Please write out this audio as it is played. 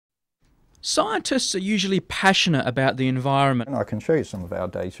Scientists are usually passionate about the environment. And I can show you some of our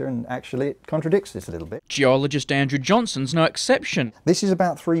data, and actually it contradicts this a little bit. Geologist Andrew Johnson's no exception. This is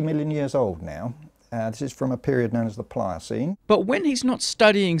about 3 million years old now. This is from a period known as the Pliocene. But when he's not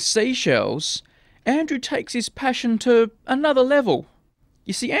studying seashells, Andrew takes his passion to another level.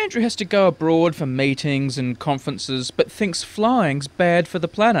 You see, Andrew has to go abroad for meetings and conferences, but thinks flying's bad for the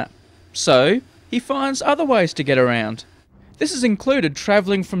planet. So he finds other ways to get around. This has included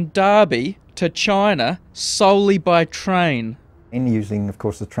travelling from Derby to China solely by train. In using, of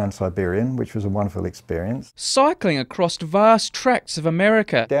course, the Trans-Siberian, which was a wonderful experience. Cycling across vast tracts of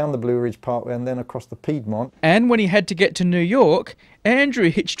America. Down the Blue Ridge Parkway and then across the Piedmont. And when he had to get to New York, Andrew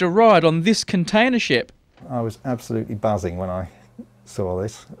hitched a ride on this container ship. I was absolutely buzzing when I saw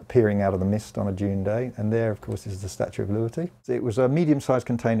this appearing out of the mist on a June day, and there of course is the Statue of Liberty. It was a medium-sized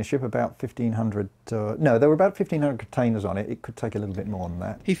container ship, about 1,500, no, there were about 1,500 containers on it. It could take a little bit more than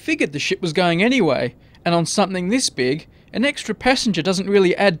that. He figured the ship was going anyway, and on something this big, an extra passenger doesn't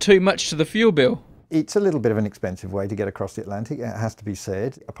really add too much to the fuel bill. It's a little bit of an expensive way to get across the Atlantic, it has to be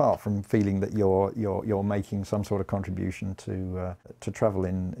said, apart from feeling that you're making some sort of contribution to travel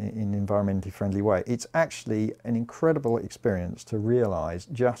in an environmentally friendly way. It's actually an incredible experience to realise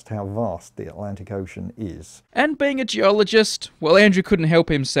just how vast the Atlantic Ocean is. And being a geologist, well, Andrew couldn't help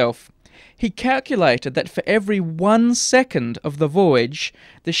himself. He calculated that for every 1 second of the voyage,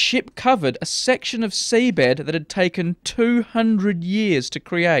 the ship covered a section of seabed that had taken 200 years to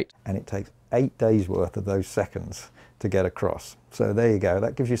create. And it takes 8 days worth of those seconds to get across. So there you go,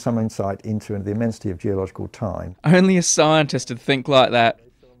 that gives you some insight into the immensity of geological time. Only a scientist would think like that.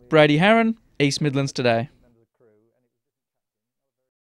 Brady Harron, East Midlands Today.